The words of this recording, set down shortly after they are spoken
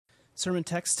Sermon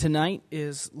text tonight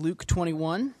is Luke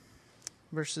 21,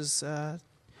 verses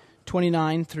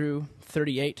 29 through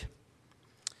 38.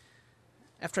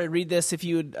 After I read this, if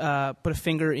you would put a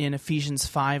finger in Ephesians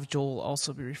 5, Joel will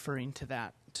also be referring to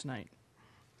that tonight.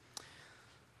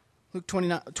 Luke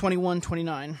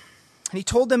 21:29. And he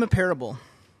told them a parable.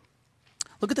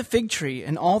 Look at the fig tree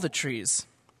and all the trees.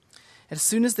 As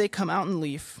soon as they come out in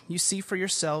leaf, you see for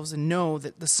yourselves and know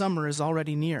that the summer is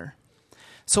already near.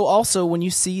 So also, when you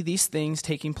see these things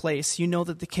taking place, you know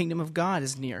that the kingdom of God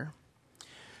is near.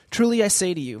 Truly I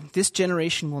say to you, this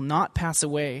generation will not pass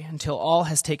away until all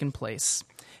has taken place.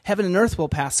 Heaven and earth will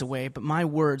pass away, but my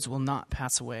words will not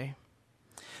pass away.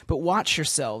 But watch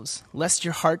yourselves, lest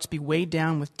your hearts be weighed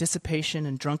down with dissipation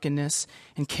and drunkenness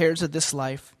and cares of this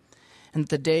life, and that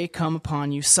the day come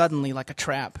upon you suddenly like a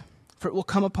trap. For it will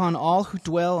come upon all who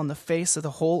dwell on the face of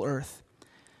the whole earth.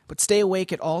 But stay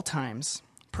awake at all times,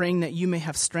 praying that you may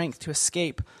have strength to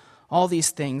escape all these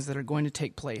things that are going to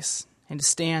take place, and to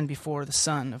stand before the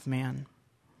Son of Man.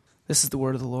 This is the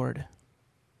word of the Lord.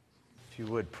 If you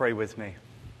would, pray with me.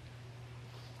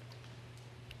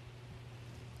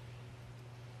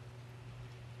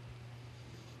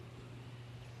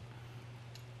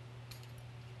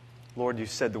 Lord, you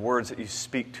said the words that you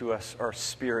speak to us are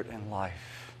spirit and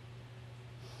life.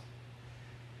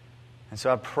 And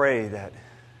so I pray that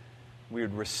we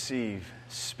would receive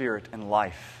spirit and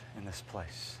life in this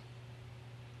place.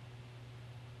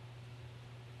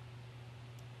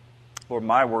 Lord,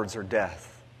 my words are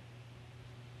death.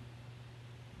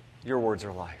 Your words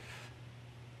are life.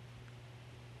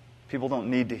 People don't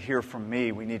need to hear from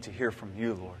me. We need to hear from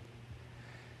you, Lord.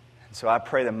 And so I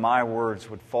pray that my words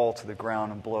would fall to the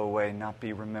ground and blow away, not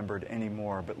be remembered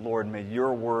anymore. But Lord, may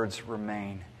your words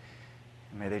remain,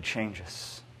 and may they change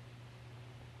us.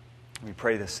 We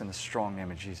pray this in the strong name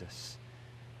of Jesus.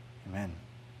 Amen.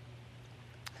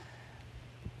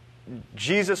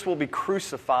 Jesus will be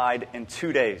crucified in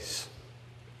 2 days.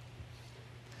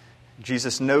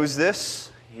 Jesus knows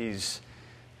this. He's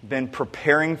been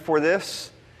preparing for this.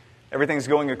 Everything's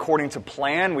going according to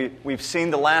plan. We've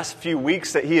seen the last few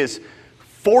weeks that he is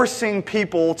forcing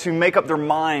people to make up their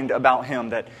mind about him,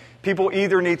 that people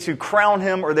either need to crown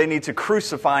him or they need to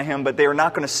crucify him, but they are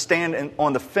not going to stand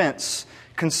on the fence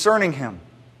concerning him.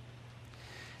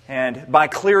 And by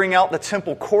clearing out the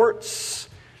temple courts,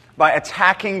 by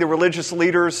attacking the religious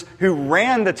leaders who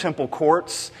ran the temple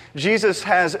courts, Jesus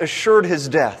has assured his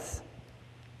death.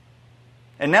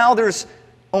 And now there's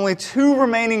only 2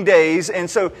 remaining days, and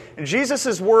so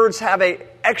Jesus' words have an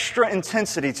extra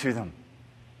intensity to them.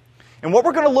 And what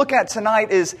we're going to look at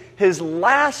tonight is his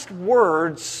last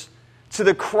words to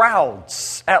the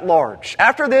crowds at large.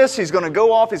 After this, he's going to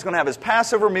go off, he's going to have his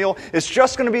Passover meal. It's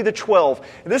just going to be the 12.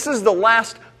 This is the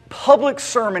last public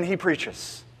sermon he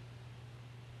preaches.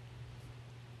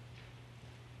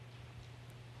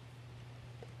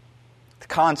 The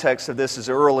context of this is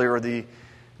earlier, the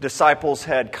disciples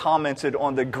had commented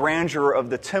on the grandeur of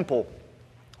the temple.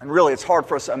 And really, it's hard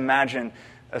for us to imagine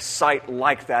a sight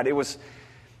like that. It was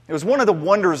one of the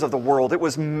wonders of the world. It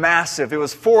was massive. It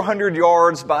was 400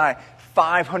 yards by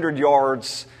 500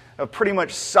 yards of pretty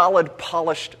much solid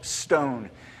polished stone.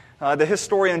 The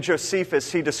historian Josephus,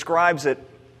 he describes it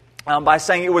by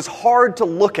saying it was hard to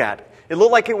look at. It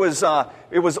looked like it was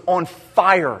on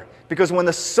fire, because when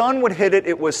the sun would hit it,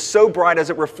 it was so bright as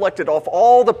it reflected off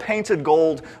all the painted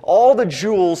gold, all the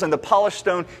jewels and the polished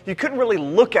stone. You couldn't really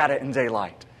look at it in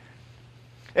daylight.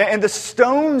 And the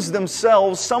stones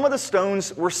themselves, some of the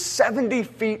stones were 70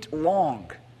 feet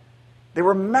long. They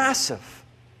were massive.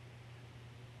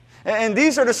 And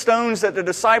these are the stones that the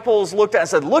disciples looked at and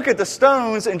said, "Look at the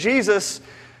stones." And Jesus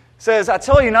says, "I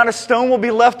tell you, not a stone will be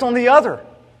left on the other.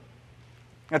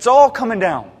 It's all coming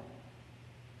down."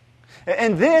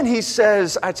 And then he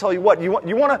says, "I tell you what, you want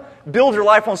to build your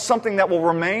life on something that will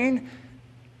remain?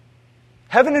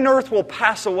 Heaven and earth will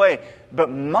pass away,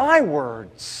 but my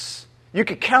words, you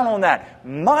can count on that.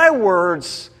 My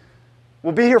words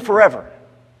will be here forever."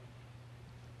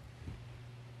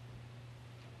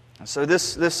 And so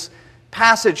this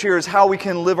passage here is how we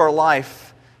can live our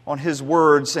life on his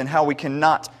words and how we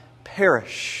cannot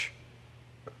perish.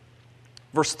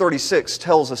 Verse 36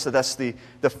 tells us that that's the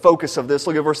focus of this.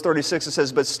 Look at verse 36. It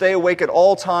says, "But stay awake at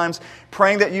all times,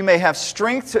 praying that you may have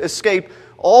strength to escape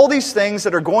all these things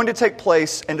that are going to take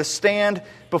place and to stand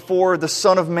before the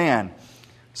Son of Man."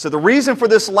 So the reason for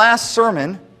this last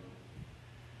sermon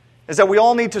is that we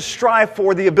all need to strive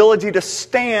for the ability to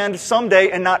stand someday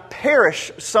and not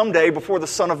perish someday before the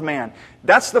Son of Man.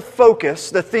 That's the focus,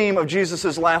 the theme of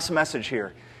Jesus' last message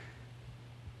here.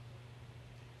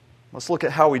 Let's look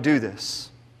at how we do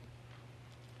this.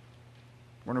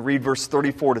 We're going to read verse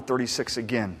 34 to 36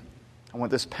 again. I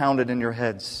want this pounded in your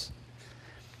heads.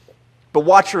 But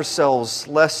watch yourselves,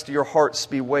 lest your hearts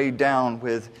be weighed down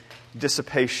with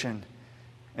dissipation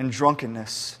and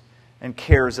drunkenness and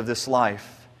cares of this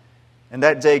life, and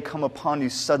that day come upon you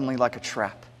suddenly like a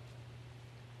trap.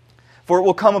 For it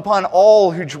will come upon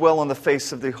all who dwell on the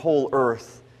face of the whole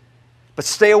earth. But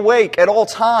stay awake at all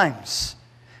times,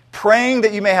 praying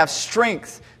that you may have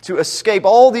strength to escape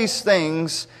all these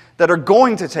things that are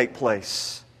going to take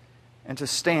place and to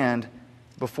stand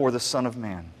before the Son of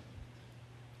Man.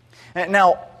 And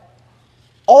now,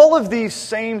 all of these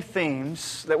same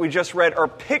themes that we just read are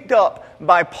picked up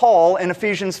by Paul in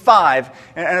Ephesians 5.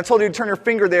 And I told you to turn your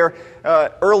finger there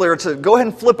earlier to go ahead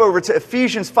and flip over to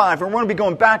Ephesians 5. And we're going to be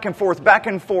going back and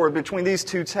forth between these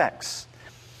two texts.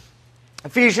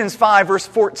 Ephesians 5, verse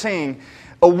 14.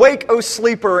 Awake, O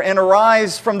sleeper, and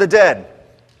arise from the dead,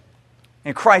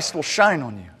 and Christ will shine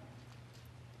on you.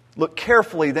 Look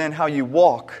carefully then how you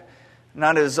walk,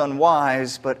 not as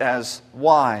unwise, but as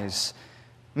wise,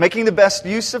 making the best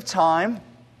use of time,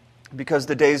 because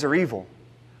the days are evil.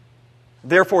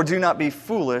 Therefore do not be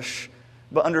foolish,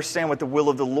 but understand what the will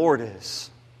of the Lord is.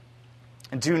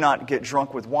 And do not get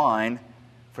drunk with wine,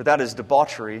 for that is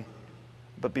debauchery,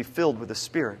 but be filled with the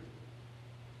Spirit.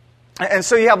 And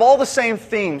so you have all the same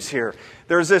themes here.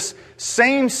 There's this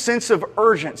same sense of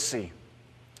urgency.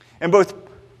 And both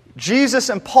Jesus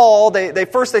and Paul, they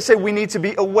say we need to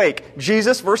be awake.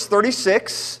 Jesus, verse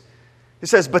 36, he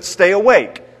says, but stay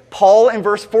awake. Paul in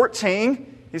verse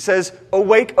 14, he says,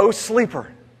 awake, O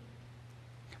sleeper.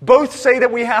 Both say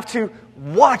that we have to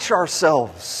watch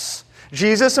ourselves.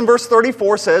 Jesus in verse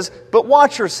 34 says, but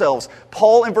watch yourselves.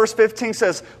 Paul in verse 15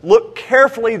 says, look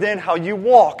carefully then how you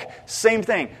walk. Same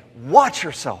thing. Watch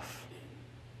yourself.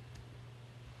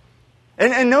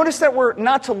 And notice that we're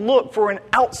not to look for an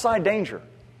outside danger.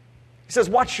 He says,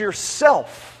 watch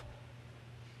yourself.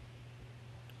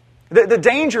 The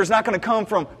danger is not going to come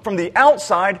from the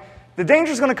outside. The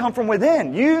danger is going to come from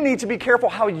within. You need to be careful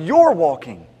how you're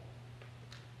walking.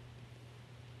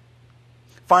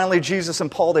 Finally, Jesus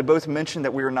and Paul, they both mention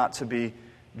that we are not to be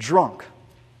drunk.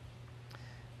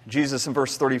 Jesus in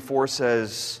verse 34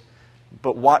 says,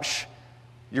 but watch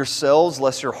yourselves,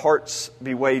 lest your hearts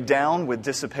be weighed down with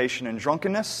dissipation and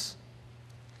drunkenness.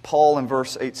 Paul in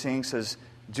verse 18 says,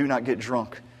 do not get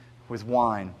drunk with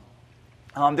wine.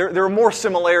 There are more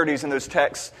similarities in those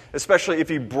texts, especially if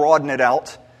you broaden it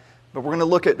out. But we're going to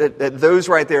look at those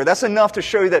right there. That's enough to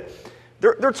show you that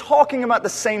they're talking about the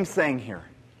same thing here.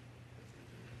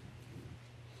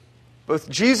 Both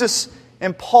Jesus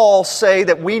and Paul say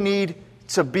that we need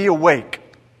to be awake.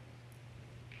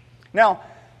 Now,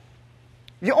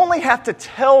 you only have to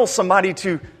tell somebody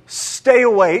to stay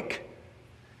awake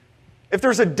if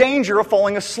there's a danger of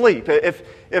falling asleep. If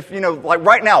like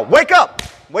right now, wake up,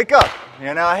 wake up.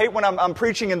 I hate when I'm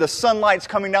preaching and the sunlight's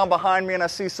coming down behind me and I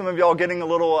see some of y'all getting a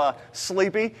little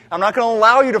sleepy. I'm not going to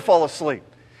allow you to fall asleep.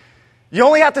 You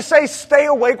only have to say stay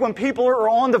awake when people are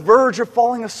on the verge of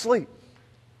falling asleep.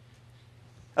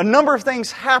 A number of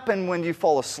things happen when you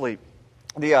fall asleep.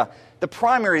 The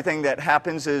primary thing that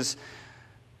happens is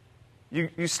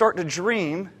you start to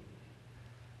dream,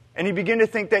 and you begin to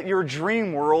think that your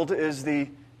dream world is the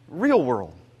real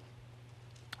world.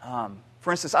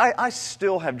 For instance, I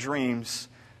still have dreams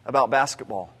about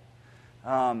basketball.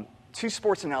 2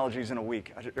 sports analogies in a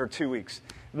week, or 2 weeks.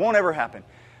 It won't ever happen.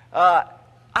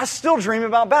 I still dream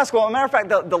about basketball. As a matter of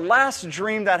fact, the last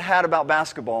dream that I had about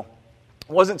basketball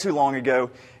wasn't too long ago.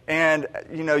 And,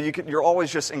 you're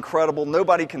always just incredible.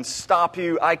 Nobody can stop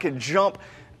you. I could jump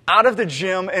out of the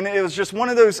gym, and it was just one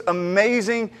of those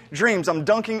amazing dreams. I'm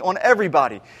dunking on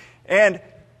everybody. And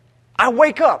I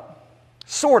wake up,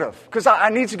 sort of, because I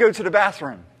need to go to the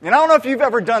bathroom. And I don't know if you've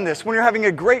ever done this, when you're having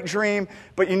a great dream,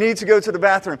 but you need to go to the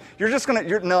bathroom.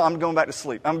 No, I'm going back to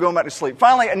sleep. I'm going back to sleep.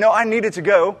 Finally, no, I needed to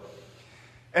go.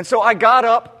 And so I got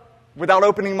up without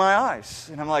opening my eyes.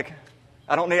 And I'm like,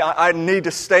 I need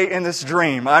to stay in this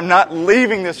dream. I'm not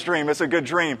leaving this dream. It's a good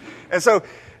dream. And so,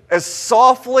 as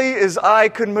softly as I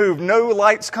could move, no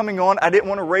lights coming on, I didn't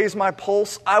want to raise my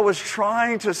pulse. I was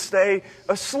trying to stay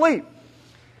asleep.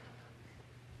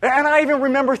 And I even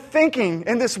remember thinking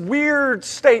in this weird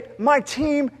state, my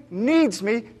team needs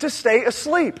me to stay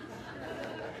asleep.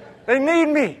 They need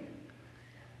me.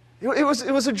 It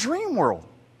was a dream world.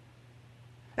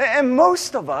 And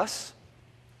most of us,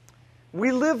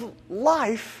 we live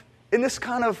life in this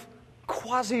kind of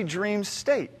quasi-dream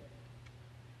state.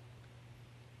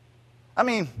 I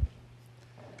mean,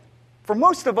 for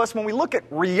most of us, when we look at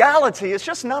reality, it's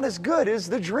just not as good as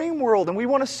the dream world, and we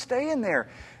want to stay in there.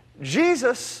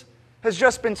 Jesus has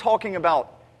just been talking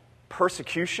about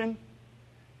persecution.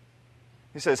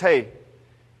 He says, hey,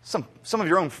 some of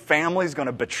your own family is going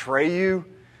to betray you.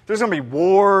 There's going to be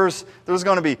wars. There's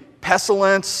going to be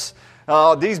pestilence.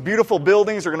 These beautiful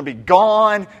buildings are going to be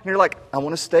gone. And you're like, I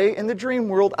want to stay in the dream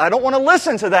world. I don't want to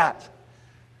listen to that.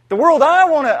 The world I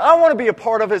want to be a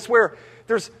part of is where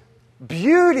there's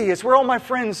beauty. It's where all my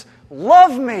friends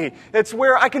love me. It's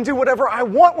where I can do whatever I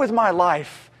want with my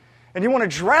life. And you want to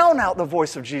drown out the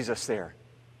voice of Jesus there.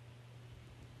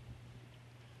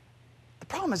 The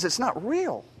problem is it's not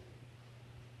real.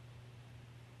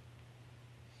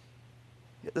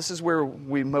 Yet this is where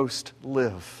we most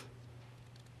live.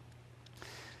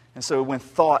 And so when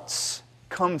thoughts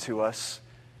come to us,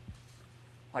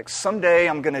 like someday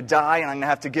I'm going to die and I'm going to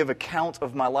have to give account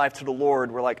of my life to the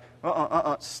Lord, we're like,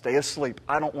 stay asleep.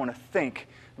 I don't want to think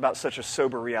about such a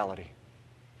sober reality.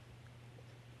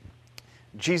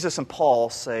 Jesus and Paul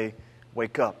say,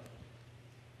 wake up.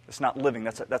 It's not living.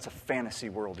 That's a fantasy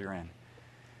world you're in.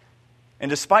 And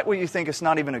despite what you think, it's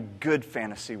not even a good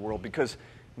fantasy world, because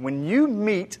when you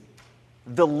meet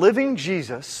the living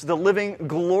Jesus, the living,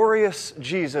 glorious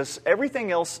Jesus,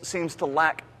 everything else seems to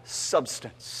lack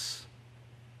substance.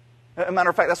 As a matter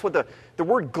of fact, that's what the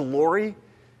word glory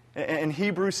in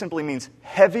Hebrew simply means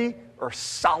heavy or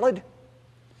solid.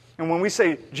 And when we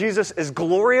say Jesus is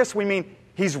glorious, we mean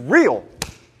He's real.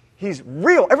 He's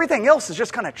real. Everything else is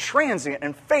just kind of transient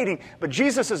and fading, but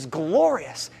Jesus is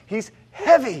glorious. He's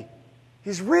heavy.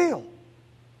 He's real.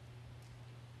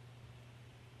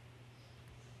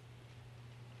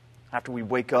 After we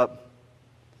wake up,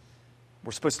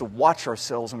 we're supposed to watch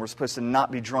ourselves, and we're supposed to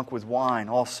not be drunk with wine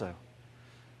also.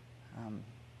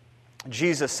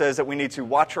 Jesus says that we need to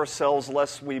watch ourselves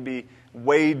lest we be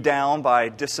weighed down by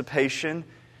dissipation.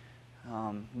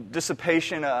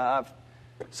 Dissipation,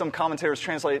 some commentators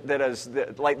translate that as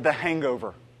like the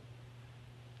hangover.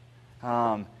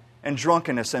 And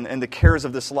drunkenness and the cares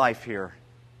of this life here.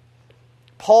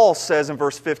 Paul says in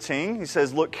verse 15, he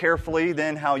says, look carefully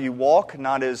then how you walk,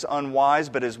 not as unwise,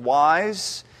 but as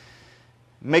wise,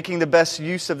 making the best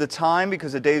use of the time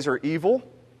because the days are evil.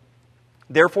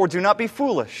 Therefore do not be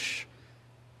foolish,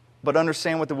 but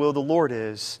understand what the will of the Lord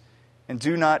is, and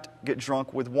do not get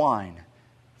drunk with wine,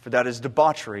 for that is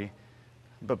debauchery,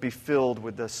 but be filled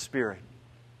with the Spirit.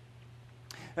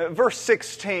 Verse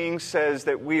 16 says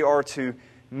that we are to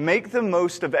make the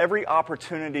most of every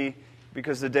opportunity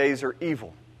because the days are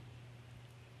evil.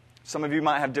 Some of you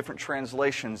might have different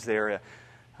translations there.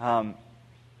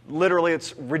 Literally,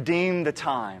 it's redeem the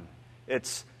time.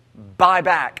 It's buy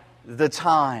back the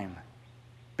time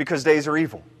because days are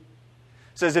evil.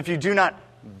 It says if you do not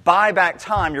buy back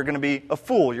time, you're going to be a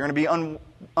fool. You're going to be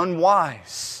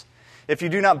unwise. If you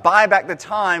do not buy back the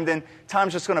time, then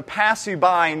time's just going to pass you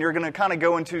by and you're going to kind of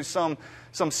go into some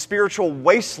spiritual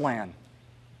wasteland.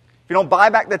 If you don't buy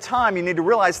back the time, you need to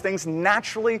realize things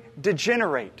naturally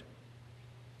degenerate.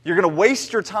 You're going to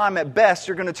waste your time at best.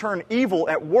 You're going to turn evil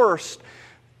at worst.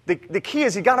 The key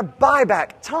is you got to buy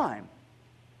back time.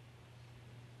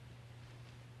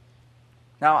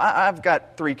 Now, I've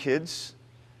got 3 kids.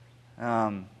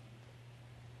 Time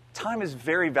is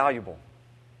very valuable.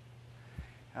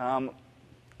 I'm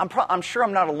sure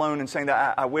I'm not alone in saying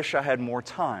that I wish I had more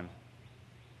time,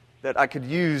 that I could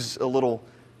use a little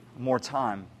more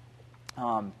time.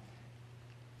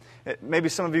 Maybe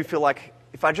some of you feel like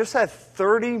if I just had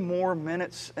 30 more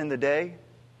minutes in the day,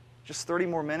 just 30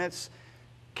 more minutes,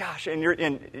 gosh,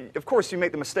 and of course you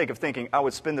make the mistake of thinking I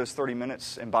would spend those 30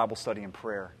 minutes in Bible study and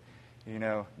prayer.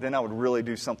 Then I would really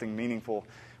do something meaningful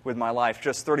with my life.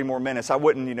 Just 30 more minutes. I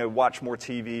wouldn't, watch more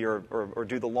TV or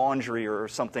do the laundry or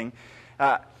something.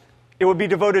 It would be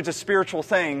devoted to spiritual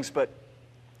things, but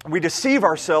we deceive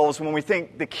ourselves when we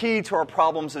think the key to our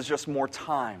problems is just more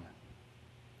time.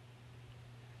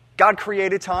 God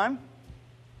created time.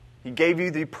 He gave you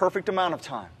the perfect amount of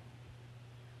time.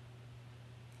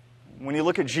 When you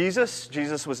look at Jesus,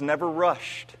 Jesus was never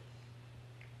rushed.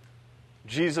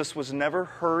 Jesus was never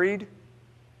hurried.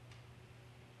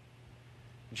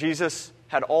 Jesus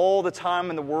had all the time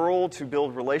in the world to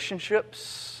build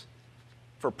relationships,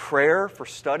 for prayer, for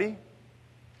study.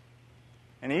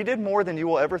 And He did more than you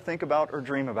will ever think about or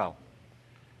dream about.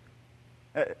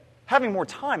 Having more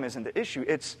time isn't the issue.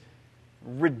 It's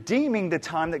redeeming the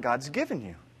time that God's given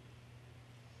you.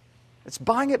 It's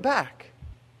buying it back.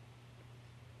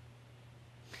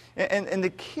 And the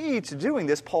key to doing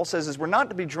this, Paul says, is we're not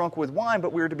to be drunk with wine,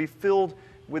 but we're to be filled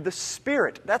with the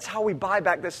Spirit. That's how we buy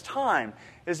back this time,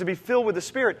 is to be filled with the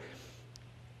Spirit.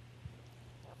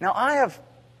 Now, I have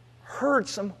heard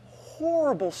some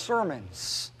horrible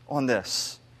sermons on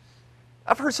this.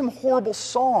 I've heard some horrible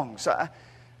songs.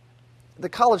 the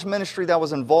college ministry that I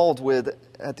was involved with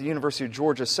at the University of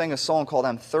Georgia sang a song called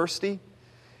I'm Thirsty.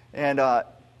 And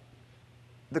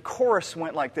the chorus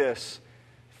went like this: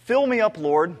 fill me up,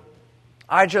 Lord,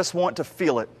 I just want to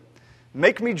feel it.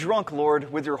 Make me drunk,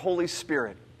 Lord, with your Holy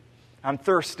Spirit. I'm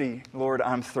thirsty, Lord,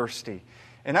 I'm thirsty.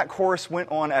 And that chorus went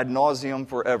on ad nauseum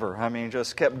forever. I mean,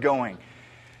 just kept going.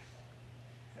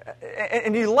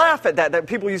 And you laugh at that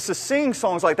people used to sing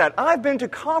songs like that. I've been to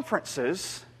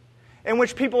conferences in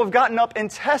which people have gotten up and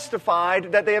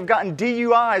testified that they have gotten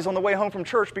DUIs on the way home from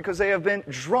church because they have been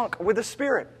drunk with the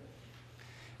Spirit.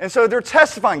 And so they're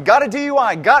testifying, got a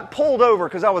DUI, got pulled over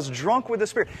because I was drunk with the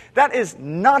Spirit. That is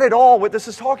not at all what this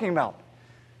is talking about.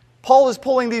 Paul is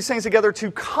pulling these things together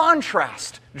to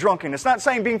contrast drunkenness. Not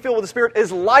saying being filled with the Spirit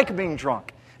is like being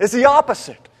drunk. It's the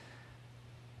opposite.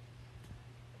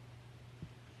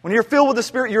 When you're filled with the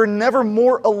Spirit, you're never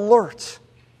more alert.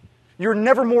 You're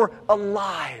never more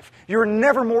alive. You're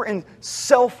never more in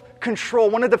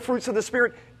self-control. One of the fruits of the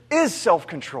Spirit is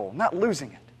self-control, not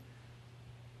losing it.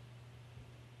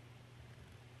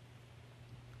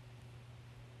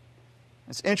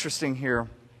 It's interesting here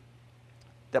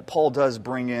that Paul does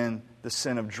bring in the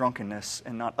sin of drunkenness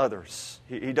and not others.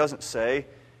 He doesn't say,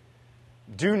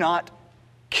 do not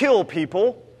kill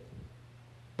people,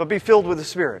 but be filled with the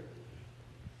Spirit.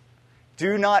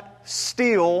 Do not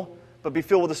steal, but be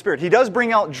filled with the Spirit. He does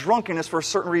bring out drunkenness for a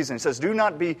certain reason. He says, do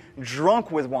not be drunk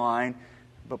with wine,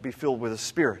 but be filled with the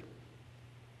Spirit.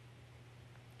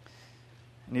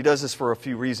 And he does this for a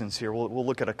few reasons here. We'll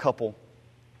look at a couple.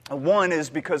 One is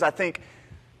because I think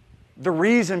the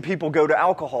reason people go to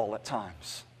alcohol at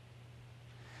times.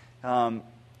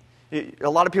 A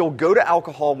lot of people go to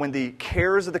alcohol when the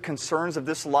cares of the concerns of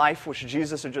this life, which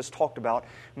Jesus had just talked about,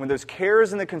 when those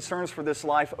cares and the concerns for this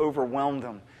life overwhelm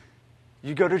them,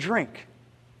 you go to drink.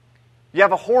 You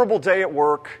have a horrible day at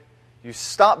work, you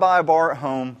stop by a bar at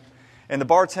home, and the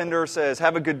bartender says,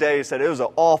 have a good day. He said, it was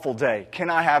an awful day. Can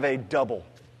I have a double?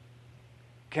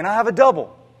 Can I have a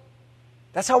double?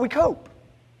 That's how we cope.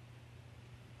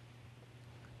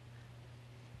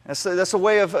 That's a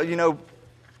way of,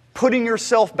 putting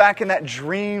yourself back in that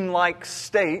dream-like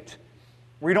state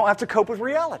where you don't have to cope with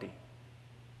reality.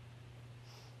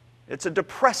 It's a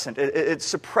depressant. It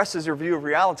suppresses your view of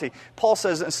reality. Paul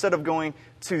says instead of going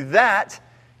to that,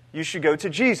 you should go to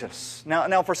Jesus.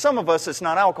 Now for some of us, it's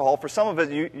not alcohol. For some of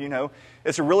it,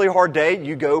 it's a really hard day.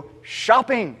 You go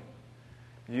shopping.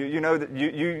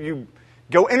 You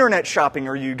go internet shopping,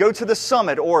 or you go to the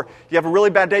summit, or you have a really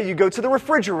bad day, you go to the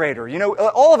refrigerator.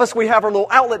 All of us, we have our little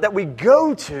outlet that we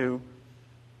go to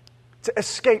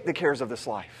escape the cares of this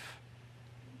life.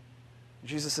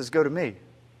 Jesus says, go to me.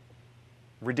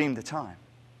 Redeem the time.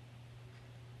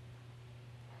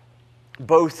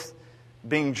 Both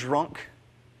being drunk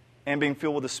and being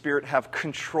filled with the Spirit have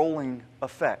controlling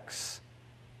effects.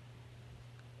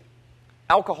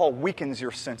 Alcohol weakens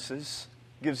your senses,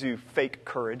 gives you fake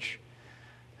courage.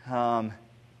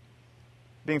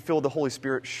 Being filled with the Holy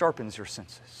Spirit sharpens your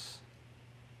senses.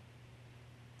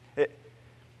 It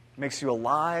makes you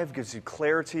alive, gives you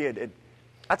clarity.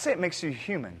 I'd say it makes you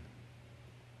human.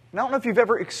 And I don't know if you've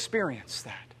ever experienced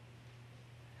that.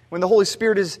 When the Holy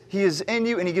Spirit is in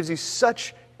you and He gives you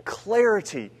such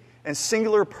clarity and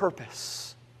singular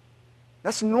purpose.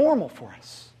 That's normal for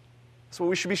us. That's what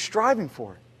we should be striving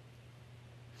for.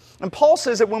 And Paul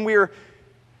says that when we are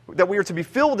to be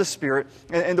filled with the Spirit,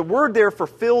 and the word there for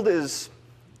filled is,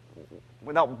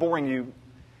 without boring you,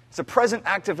 it's a present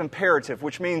active imperative,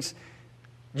 which means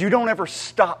you don't ever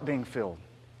stop being filled.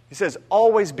 He says,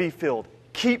 always be filled.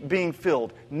 Keep being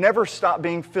filled. Never stop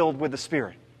being filled with the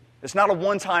Spirit. It's not a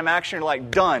one-time action. You're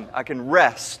like, done. I can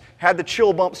rest. Had the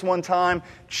chill bumps one time.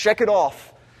 Check it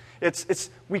off.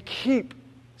 We keep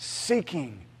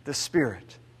seeking the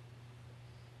Spirit.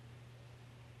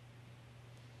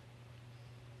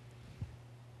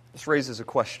 This raises a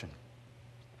question.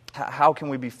 How can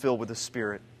we be filled with the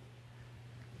Spirit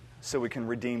so we can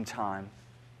redeem time,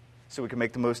 so we can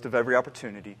make the most of every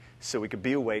opportunity, so we could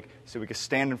be awake, so we could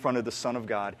stand in front of the Son of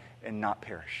God and not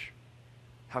perish?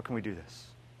 How can we do this?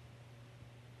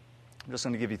 I'm just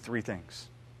going to give you 3 things.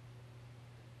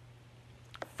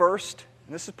 First,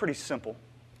 and this is pretty simple,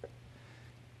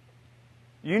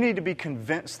 you need to be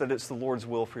convinced that it's the Lord's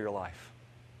will for your life.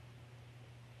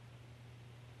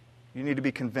 You need to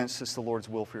be convinced it's the Lord's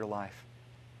will for your life.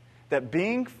 That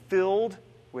being filled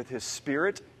with His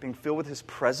Spirit, being filled with His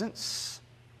presence,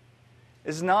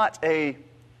 is not an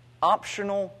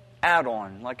optional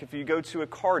add-on. Like if you go to a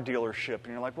car dealership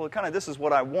and you're like, well, this is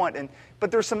what I want, but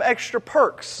there's some extra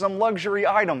perks, some luxury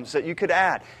items that you could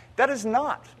add. That is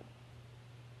not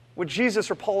what Jesus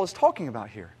or Paul is talking about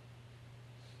here.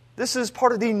 This is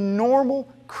part of the normal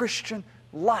Christian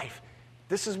life.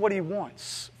 This is what He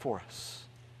wants for us,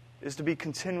 is to be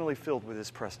continually filled with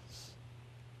His presence.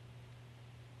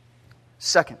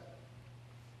 Second,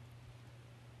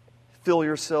 fill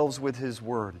yourselves with His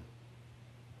Word.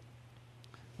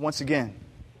 Once again,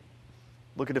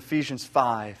 look at Ephesians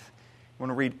 5. I want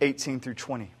to read 18 through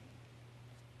 20. It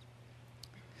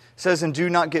says, "And do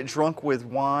not get drunk with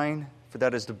wine, for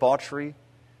that is debauchery,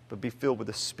 but be filled with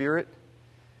the Spirit,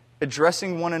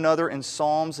 addressing one another in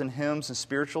psalms and hymns and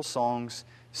spiritual songs,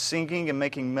 singing and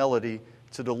making melody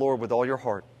to the Lord with all your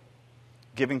heart,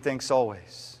 giving thanks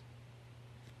always."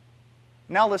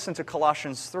 Now listen to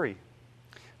Colossians 3.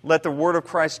 "Let the word of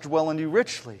Christ dwell in you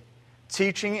richly,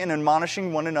 teaching and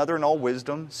admonishing one another in all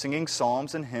wisdom, singing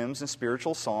psalms and hymns and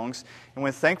spiritual songs, and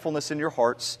with thankfulness in your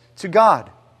hearts to God."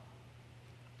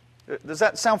 Does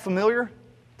that sound familiar?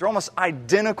 They're almost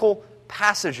identical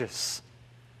passages.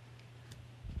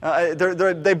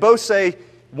 They both say,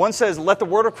 one says, let the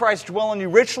word of Christ dwell in you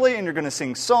richly, and you're going to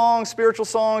sing songs, spiritual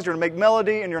songs, you're going to make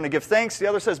melody, and you're going to give thanks. The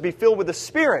other says, be filled with the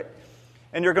Spirit,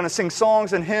 and you're going to sing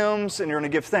songs and hymns, and you're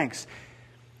going to give thanks.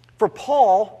 For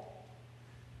Paul,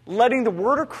 letting the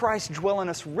word of Christ dwell in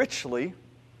us richly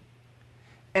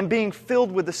and being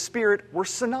filled with the Spirit were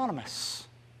synonymous.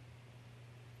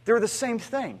 They're the same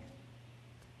thing.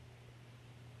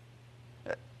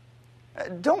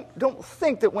 Don't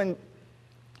think that when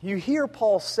you hear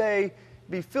Paul say,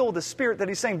 be filled with the Spirit, that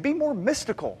he's saying, be more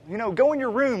mystical. Go in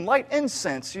your room, light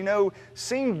incense,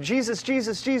 sing Jesus,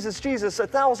 Jesus, Jesus, Jesus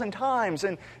 1,000 times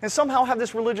and somehow have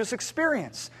this religious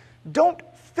experience. Don't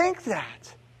think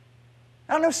that.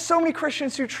 I know so many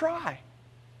Christians who try.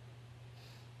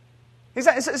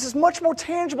 It's much more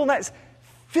tangible than that. It's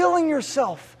filling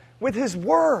yourself with His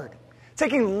Word,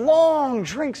 taking long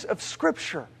drinks of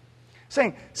Scripture,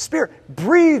 saying, Spirit,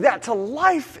 breathe that to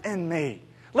life in me.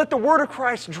 Let the word of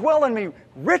Christ dwell in me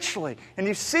richly. And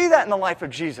you see that in the life of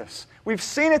Jesus. We've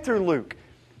seen it through Luke.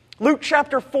 Luke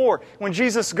chapter 4, when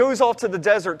Jesus goes off to the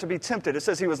desert to be tempted, it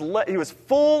says he was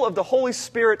full of the Holy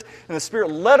Spirit, and the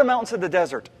Spirit led him out into the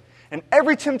desert. And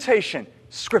every temptation,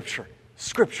 Scripture,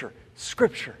 Scripture,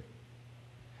 Scripture.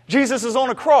 Jesus is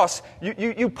on a cross.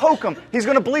 You poke him, he's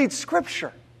going to bleed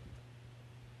Scripture.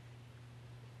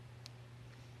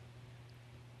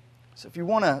 So if you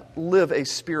want to live a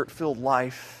Spirit-filled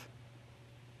life,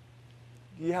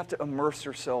 you have to immerse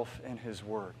yourself in His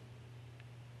Word.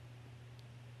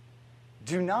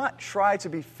 Do not try to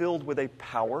be filled with a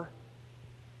power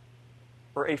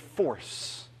or a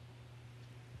force.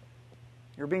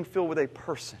 You're being filled with a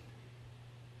person.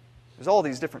 There's all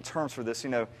these different terms for this.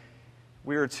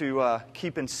 We are to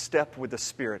keep in step with the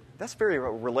Spirit. That's very a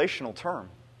relational term.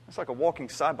 It's like a walking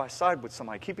side by side with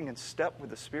somebody, keeping in step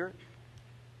with the Spirit.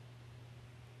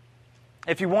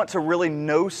 If you want to really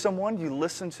know someone, you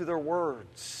listen to their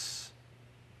words.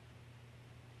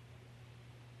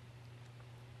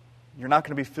 You're not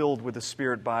going to be filled with the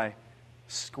Spirit by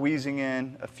squeezing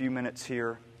in a few minutes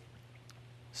here,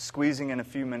 squeezing in a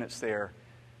few minutes there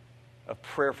of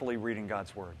prayerfully reading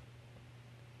God's Word.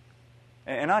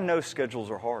 And I know schedules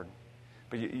are hard,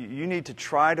 but you need to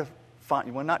try to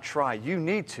find, well, not try, you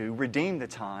need to redeem the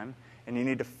time, and you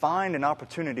need to find an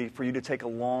opportunity for you to take a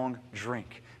long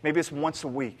drink. Maybe it's once a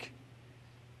week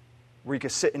where you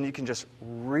can sit and you can just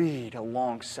read a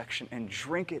long section and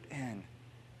drink it in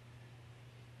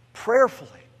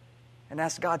prayerfully and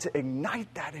ask God to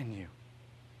ignite that in you.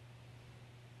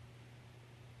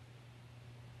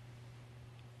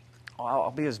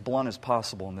 I'll be as blunt as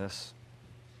possible in this.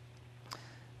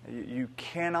 You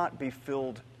cannot be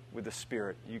filled with the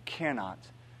Spirit. You cannot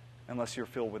unless you're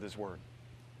filled with His Word.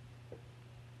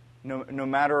 No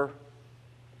matter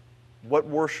what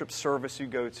worship service you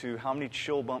go to, how many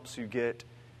chill bumps you get,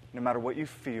 no matter what you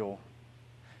feel,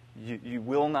 you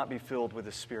will not be filled with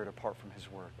the Spirit apart from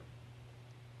His Word.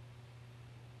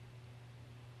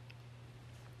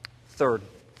 Third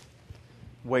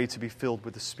way to be filled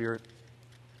with the Spirit.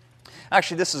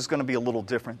 Actually, this is going to be a little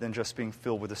different than just being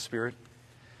filled with the Spirit.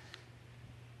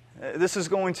 This is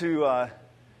going to,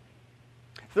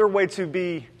 third way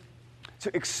to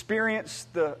experience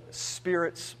the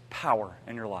Spirit's power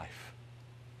in your life.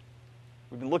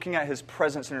 We've been looking at His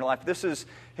presence in your life. This is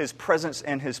His presence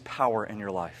and His power in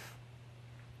your life.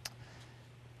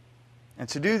 And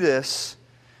to do this,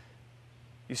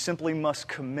 you simply must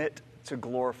commit to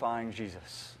glorifying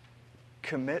Jesus.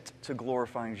 Commit to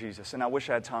glorifying Jesus. And I wish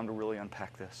I had time to really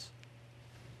unpack this.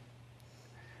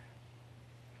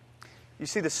 You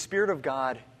see, the Spirit of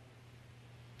God,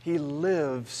 He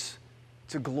lives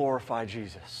to glorify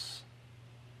Jesus.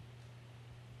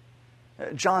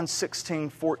 John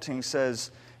 16:14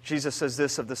 says, Jesus says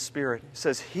this of the Spirit. He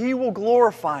says, He will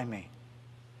glorify me,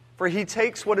 for He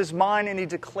takes what is mine and He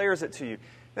declares it to you.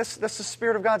 That's the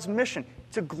Spirit of God's mission,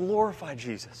 to glorify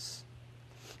Jesus.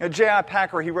 J.I.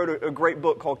 Packer, he wrote a great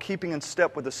book called Keeping in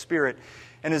Step with the Spirit,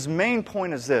 and his main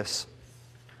point is this.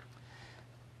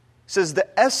 He says,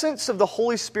 the essence of the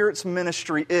Holy Spirit's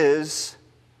ministry is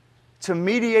to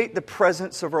mediate the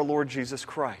presence of our Lord Jesus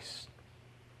Christ.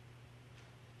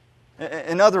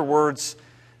 In other words,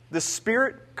 the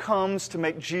Spirit comes to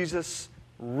make Jesus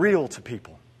real to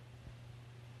people.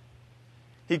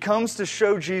 He comes to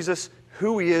show Jesus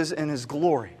who He is in His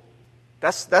glory.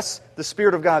 That's the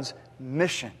Spirit of God's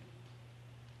mission.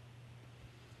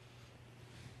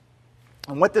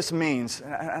 And what this means,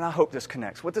 and I hope this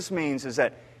connects, what this means is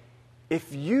that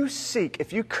if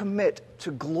you commit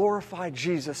to glorify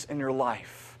Jesus in your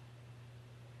life,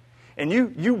 and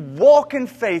you walk in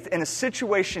faith in a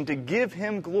situation to give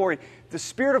Him glory, the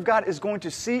Spirit of God is going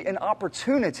to see an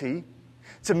opportunity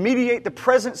to mediate the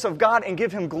presence of God and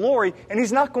give Him glory, and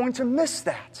He's not going to miss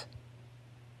that.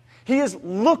 He is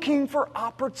looking for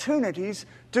opportunities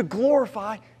to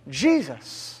glorify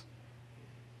Jesus.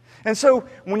 And so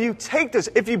when you take this,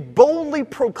 if you boldly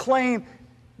proclaim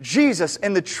Jesus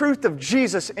and the truth of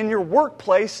Jesus in your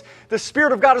workplace, the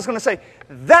Spirit of God is going to say,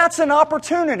 that's an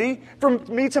opportunity for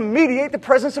me to mediate the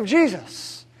presence of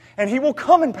Jesus. And He will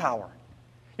come in power.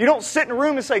 You don't sit in a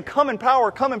room and say, come in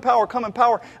power, come in power, come in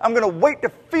power. I'm going to wait to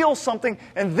feel something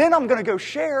and then I'm going to go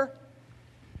share.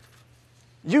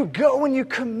 You go and you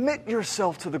commit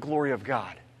yourself to the glory of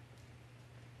God.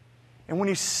 And when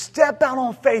you step out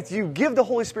on faith, you give the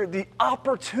Holy Spirit the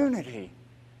opportunity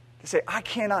to say, I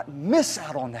cannot miss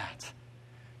out on that.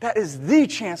 That is the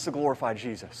chance to glorify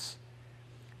Jesus.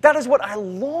 That is what I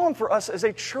long for us as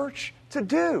a church to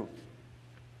do.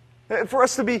 For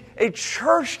us to be a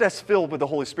church that's filled with the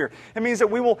Holy Spirit. It means that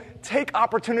we will take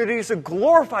opportunities to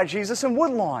glorify Jesus in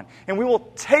Woodlawn. And we will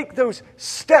take those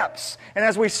steps. And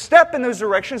as we step in those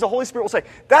directions, the Holy Spirit will say,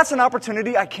 that's an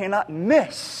opportunity I cannot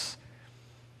miss.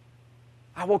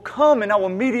 I will come and I will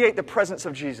mediate the presence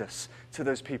of Jesus to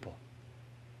those people.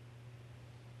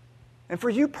 And for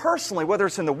you personally, whether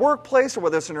it's in the workplace or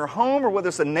whether it's in your home or whether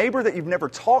it's a neighbor that you've never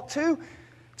talked to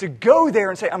go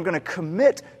there and say, I'm going to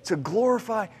commit to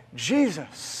glorify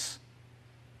Jesus.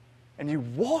 And you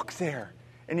walk there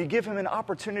and you give Him an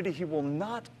opportunity He will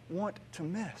not want to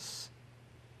miss.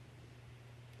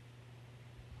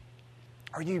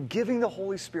 Are you giving the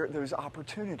Holy Spirit those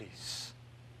opportunities?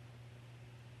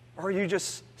 Or are you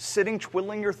just sitting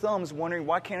twiddling your thumbs wondering,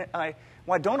 why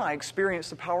don't I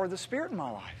experience the power of the Spirit in my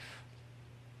life?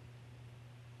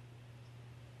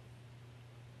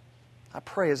 I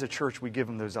pray as a church we give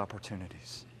them those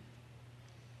opportunities.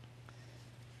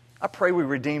 I pray we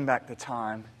redeem back the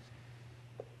time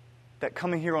that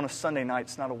coming here on a Sunday night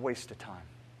is not a waste of time.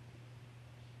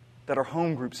 That our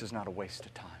home groups is not a waste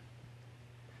of time.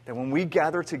 That when we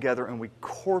gather together and we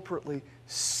corporately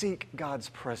seek God's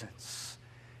presence,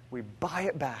 we buy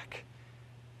it back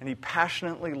and He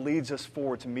passionately leads us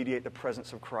forward to mediate the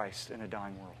presence of Christ in a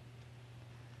dying world.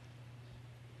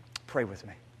 Pray with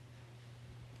me.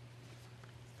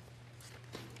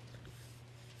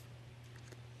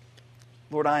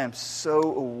 Lord, I am so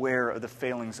aware of the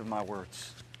failings of my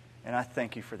words, and I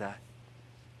thank You for that.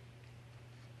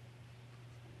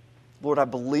 Lord, I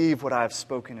believe what I have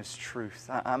spoken is truth.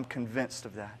 I'm convinced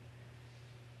of that.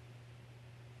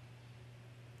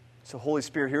 So, Holy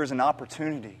Spirit, here's an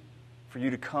opportunity for You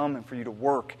to come and for You to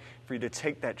work, for You to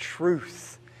take that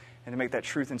truth and to make that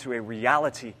truth into a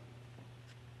reality,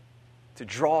 to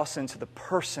draw us into the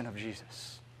person of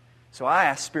Jesus. So I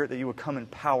ask, Spirit, that You would come in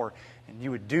power and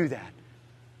You would do that.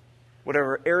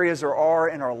 Whatever areas there are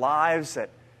in our lives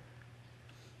that,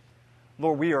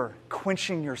 Lord, we are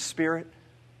quenching Your Spirit,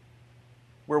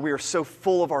 where we are so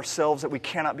full of ourselves that we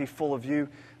cannot be full of You,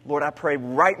 Lord, I pray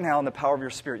right now in the power of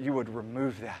Your Spirit, You would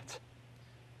remove that.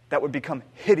 That would become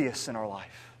hideous in our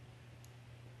life.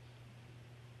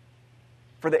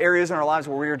 For the areas in our lives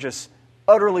where we are just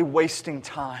utterly wasting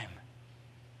time,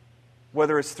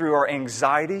 whether it's through our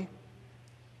anxiety,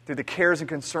 through the cares and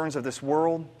concerns of this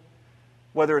world,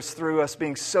 whether it's through us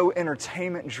being so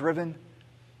entertainment-driven.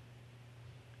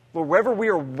 Lord, wherever we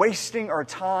are wasting our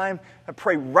time, I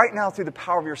pray right now through the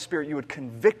power of Your Spirit, You would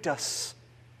convict us,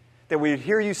 that we would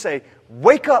hear You say,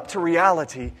 wake up to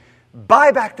reality,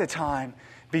 buy back the time,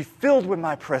 be filled with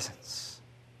My presence.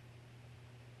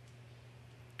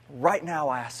 Right now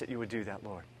I ask that You would do that,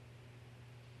 Lord.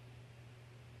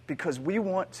 Because we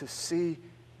want to see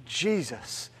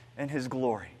Jesus in His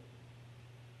glory.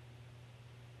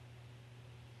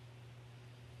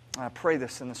 I pray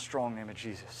this in the strong name of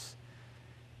Jesus.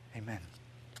 Amen.